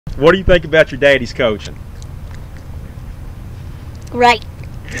What do you think about your daddy's coaching? Great.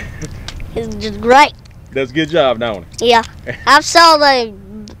 It's just great. Does a good job, don't he? Yeah. I saw they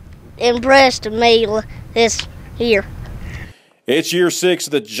impressed me this year. It's year 6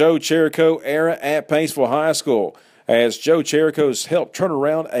 of the Joe Cherico era at Paintsville High School, as Joe Cherico has helped turn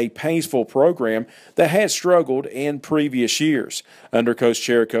around a Paintsville program that had struggled in previous years. Under Coach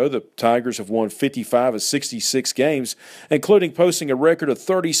Cherico, the Tigers have won 55 of 66 games, including posting a record of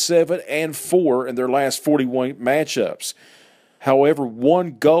 37-4 in their last 41 matchups. However,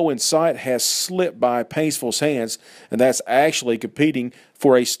 one goal in sight has slipped by Paintsville's hands, and that's actually competing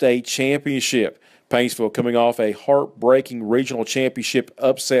for a state championship. Paintsville coming off a heartbreaking regional championship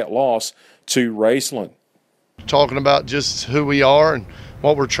upset loss to Raceland. Talking about just who we are and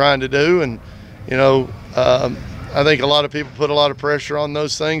what we're trying to do, and I think a lot of people put a lot of pressure on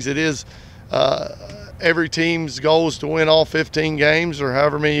those things. It is every team's goal is to win all 15 games or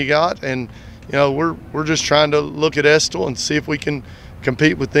however many you got, and we're just trying to look at Estill and see if we can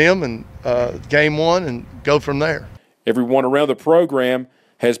compete with them and game one and go from there. Everyone around the program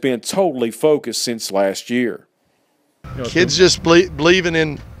has been totally focused since last year. Kids just believing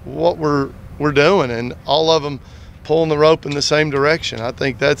in what we're doing, and all of them pulling the rope in the same direction. I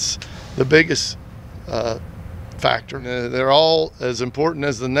think that's the biggest factor. They're all as important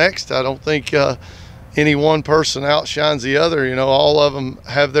as the next. I don't think any one person outshines the other. All of them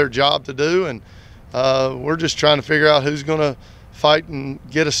have their job to do, and we're just trying to figure out who's going to fight and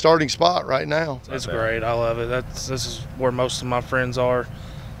get a starting spot right now. It's great. I love it. This is where most of my friends are.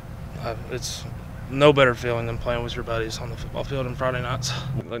 It's no better feeling than playing with your buddies on the football field on Friday nights.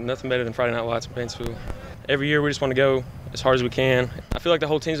 Like nothing better than Friday night lights in Paintsville. Every year we just want to go as hard as we can. I feel like the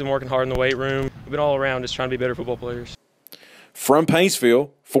whole team's been working hard in the weight room. We've been all around just trying to be better football players. From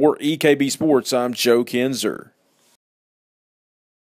Paintsville, for EKB Sports, I'm Joe Kinzer.